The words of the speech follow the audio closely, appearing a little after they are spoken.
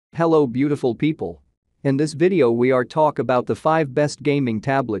Hello beautiful people. In this video we are talk about the 5 best gaming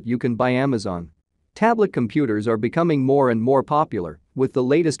tablet you can buy Amazon. Tablet computers are becoming more and more popular, with the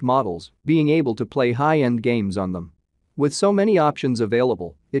latest models being able to play high-end games on them. With so many options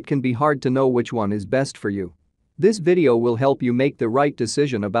available, it can be hard to know which one is best for you. This video will help you make the right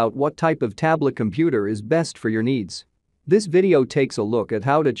decision about what type of tablet computer is best for your needs. This video takes a look at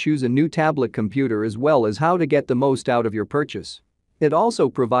how to choose a new tablet computer as well as how to get the most out of your purchase. It also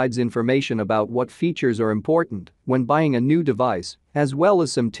provides information about what features are important when buying a new device, as well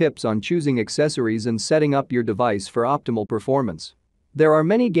as some tips on choosing accessories and setting up your device for optimal performance. There are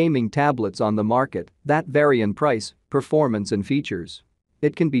many gaming tablets on the market that vary in price, performance and features.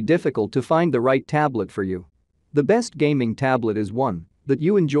 It can be difficult to find the right tablet for you. The best gaming tablet is one that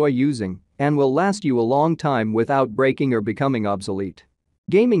you enjoy using and will last you a long time without breaking or becoming obsolete.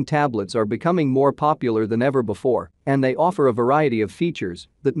 Gaming tablets are becoming more popular than ever before, and they offer a variety of features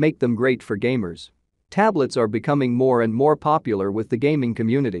that make them great for gamers. Tablets are becoming more and more popular with the gaming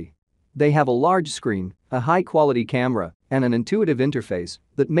community. They have a large screen, a high-quality camera, and an intuitive interface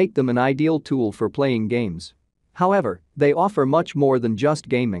that make them an ideal tool for playing games. However, they offer much more than just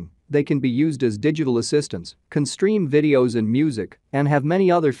gaming. They can be used as digital assistants, can stream videos and music, and have many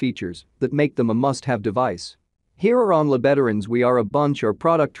other features that make them a must-have device. Here are OnlyBetterOnes. We are a bunch of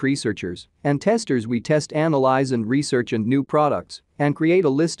product researchers and testers. We test, analyze and research and new products and create a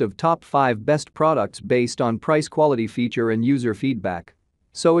list of top 5 best products based on price, quality, feature and user feedback.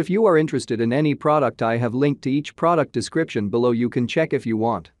 So if you are interested in any product, I have linked to each product description below. You can check if you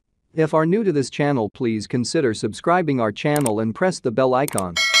want. If are new to this channel, please consider subscribing our channel and press the bell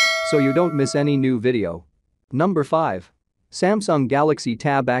icon so you don't miss any new video. Number 5. Samsung Galaxy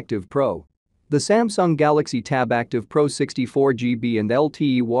Tab Active Pro. The Samsung Galaxy Tab Active Pro 64GB and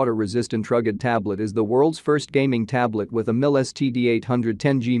LTE water-resistant rugged tablet is the world's first gaming tablet with a MIL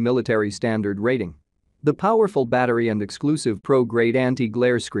STD810G military standard rating. The powerful battery and exclusive pro-grade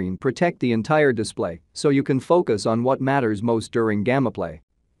anti-glare screen protect the entire display so you can focus on what matters most during gameplay.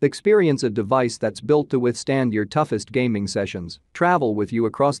 Experience a device that's built to withstand your toughest gaming sessions, travel with you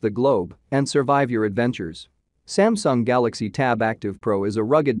across the globe, and survive your adventures. Samsung Galaxy Tab Active Pro is a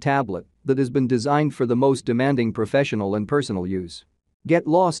rugged tablet that has been designed for the most demanding professional and personal use. Get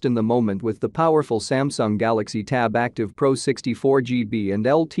lost in the moment with the powerful Samsung Galaxy Tab Active Pro 64GB and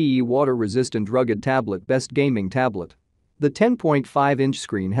LTE water-resistant rugged tablet. Best gaming tablet. The 10.5-inch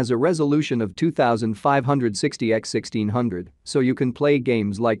screen has a resolution of 2560x1600, so you can play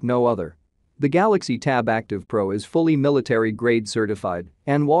games like no other. The Galaxy Tab Active Pro is fully military-grade certified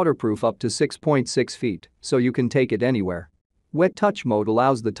and waterproof up to 6.6 feet, so you can take it anywhere. Wet touch mode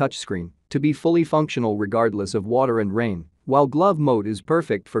allows the touchscreen to be fully functional regardless of water and rain, while glove mode is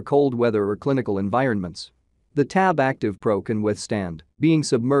perfect for cold weather or clinical environments. The Tab Active Pro can withstand being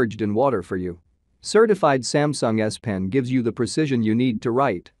submerged in water for you. Certified Samsung S Pen gives you the precision you need to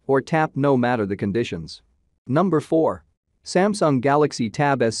write or tap no matter the conditions. Number 4. Samsung Galaxy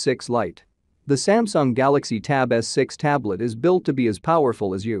Tab S6 Lite. The Samsung Galaxy Tab S6 tablet is built to be as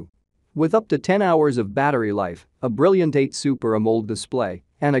powerful as you. With up to 10 hours of battery life, a brilliant 8 Super AMOLED display,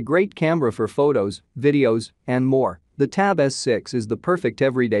 and a great camera for photos, videos, and more, the Tab S6 is the perfect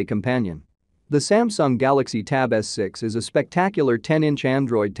everyday companion. The Samsung Galaxy Tab S6 is a spectacular 10-inch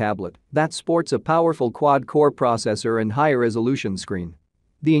Android tablet that sports a powerful quad-core processor and high-resolution screen.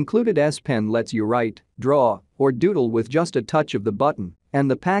 The included S Pen lets you write, draw, or doodle with just a touch of the button, and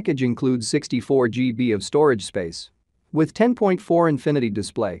the package includes 64GB of storage space. With 10.4 Infinity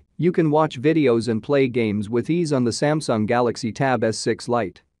display, you can watch videos and play games with ease on the Samsung Galaxy Tab S6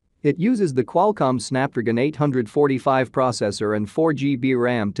 Lite. It uses the Qualcomm Snapdragon 845 processor and 4GB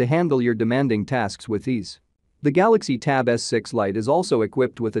RAM to handle your demanding tasks with ease. The Galaxy Tab S6 Lite is also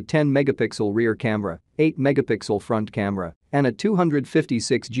equipped with a 10-megapixel rear camera, 8-megapixel front camera, and a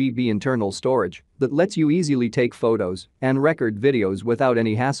 256GB internal storage that lets you easily take photos and record videos without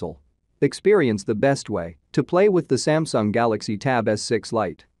any hassle. Experience the best way to play with the Samsung Galaxy Tab S6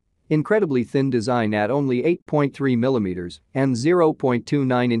 Lite. Incredibly thin design at only 8.3mm and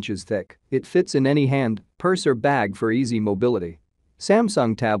 0.29 inches thick, it fits in any hand, purse or bag for easy mobility.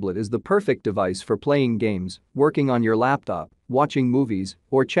 Samsung tablet is the perfect device for playing games, working on your laptop, watching movies,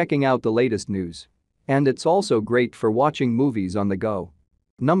 or checking out the latest news. And it's also great for watching movies on the go.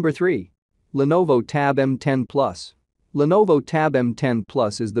 Number 3. Lenovo Tab M10 Plus. Lenovo Tab M10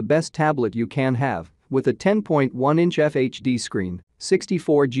 Plus is the best tablet you can have, with a 10.1-inch FHD screen,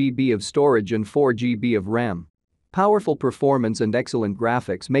 64GB of storage and 4GB of RAM. Powerful performance and excellent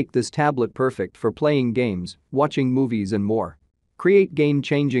graphics make this tablet perfect for playing games, watching movies and more. Create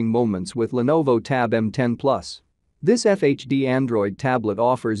game-changing moments with Lenovo Tab M10 Plus. This FHD Android tablet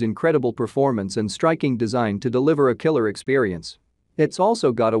offers incredible performance and striking design to deliver a killer experience. It's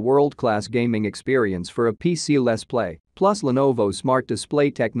also got a world-class gaming experience for a PC-less play, plus Lenovo Smart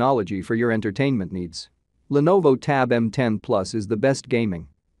Display technology for your entertainment needs. Lenovo Tab M10 Plus is the best gaming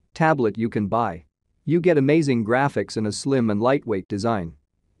tablet you can buy. You get amazing graphics and a slim and lightweight design.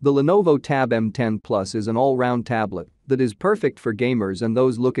 The Lenovo Tab M10 Plus is an all-round tablet that is perfect for gamers and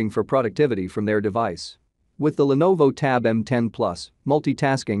those looking for productivity from their device. With the Lenovo Tab M10 Plus,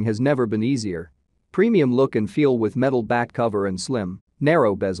 multitasking has never been easier. Premium look and feel with metal back cover and slim,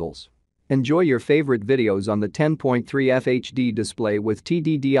 narrow bezels. Enjoy your favorite videos on the 10.3 FHD display with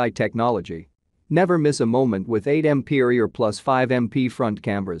TDDI technology. Never miss a moment with 8MP rear plus 5MP front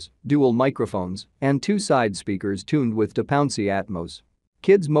cameras, dual microphones, and 2 side speakers tuned with Tapouncy Atmos.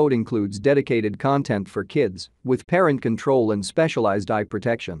 Kids mode includes dedicated content for kids, with parent control and specialized eye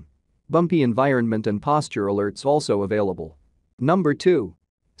protection. Bumpy environment and posture alerts also available. Number 2.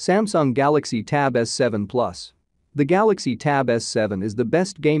 Samsung Galaxy Tab S7 Plus. The Galaxy Tab S7 is the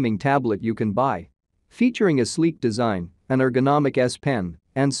best gaming tablet you can buy. Featuring a sleek design, an ergonomic S Pen,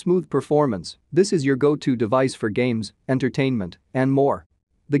 and smooth performance, this is your go-to device for games, entertainment, and more.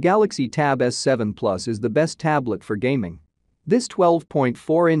 The Galaxy Tab S7 Plus is the best tablet for gaming. This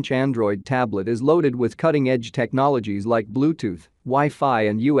 12.4-inch Android tablet is loaded with cutting-edge technologies like Bluetooth, Wi-Fi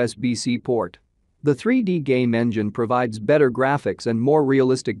and USB-C port. The 3D game engine provides better graphics and more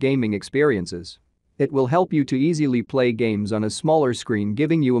realistic gaming experiences. It will help you to easily play games on a smaller screen,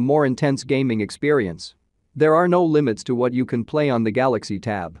 giving you a more intense gaming experience. There are no limits to what you can play on the Galaxy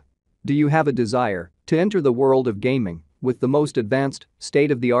Tab. Do you have a desire to enter the world of gaming with the most advanced,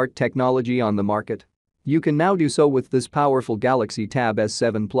 state-of-the-art technology on the market? You can now do so with this powerful Galaxy Tab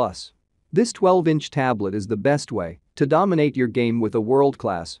S7 Plus. This 12-inch tablet is the best way to dominate your game with a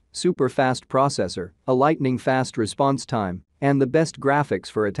world-class, super-fast processor, a lightning-fast response time, and the best graphics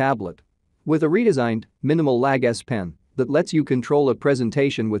for a tablet. With a redesigned, minimal-lag S Pen that lets you control a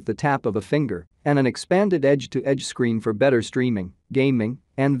presentation with the tap of a finger, and an expanded edge-to-edge screen for better streaming, gaming,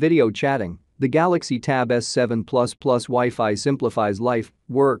 and video chatting, the Galaxy Tab S7 Plus Wi-Fi simplifies life,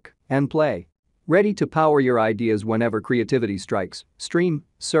 work, and play. Ready to power your ideas whenever creativity strikes, stream,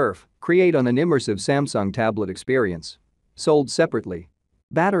 surf, create on an immersive Samsung tablet experience. Sold separately.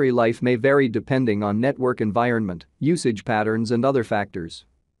 Battery life may vary depending on network environment, usage patterns and other factors.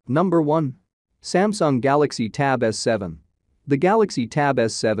 Number 1. Samsung Galaxy Tab S7. The Galaxy Tab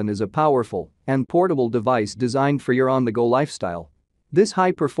S7 is a powerful and portable device designed for your on-the-go lifestyle. This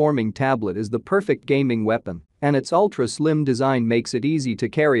high-performing tablet is the perfect gaming weapon, and its ultra-slim design makes it easy to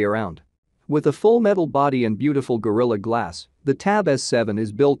carry around. With a full metal body and beautiful Gorilla Glass, the Tab S7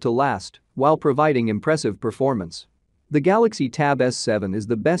 is built to last while providing impressive performance. The Galaxy Tab S7 is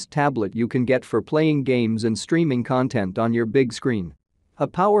the best tablet you can get for playing games and streaming content on your big screen. A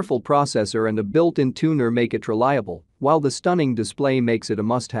powerful processor and a built-in tuner make it reliable, while the stunning display makes it a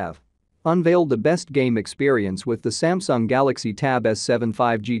must-have. Unveil the best game experience with the Samsung Galaxy Tab S7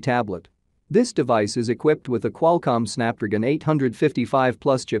 5G tablet. This device is equipped with a Qualcomm Snapdragon 855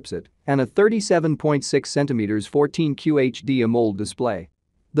 Plus chipset and a 37.6cm 14 QHD AMOLED display.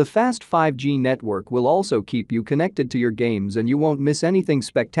 The fast 5G network will also keep you connected to your games and you won't miss anything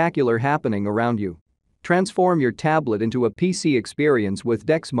spectacular happening around you. Transform your tablet into a PC experience with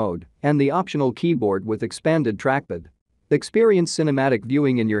DeX mode and the optional keyboard with expanded trackpad. Experience cinematic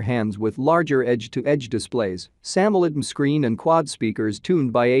viewing in your hands with larger edge-to-edge displays, AMOLED screen and quad speakers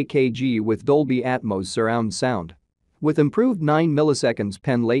tuned by AKG with Dolby Atmos surround sound. With improved 9 milliseconds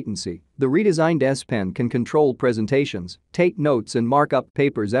pen latency, the redesigned S Pen can control presentations, take notes and mark up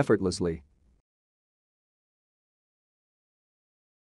papers effortlessly.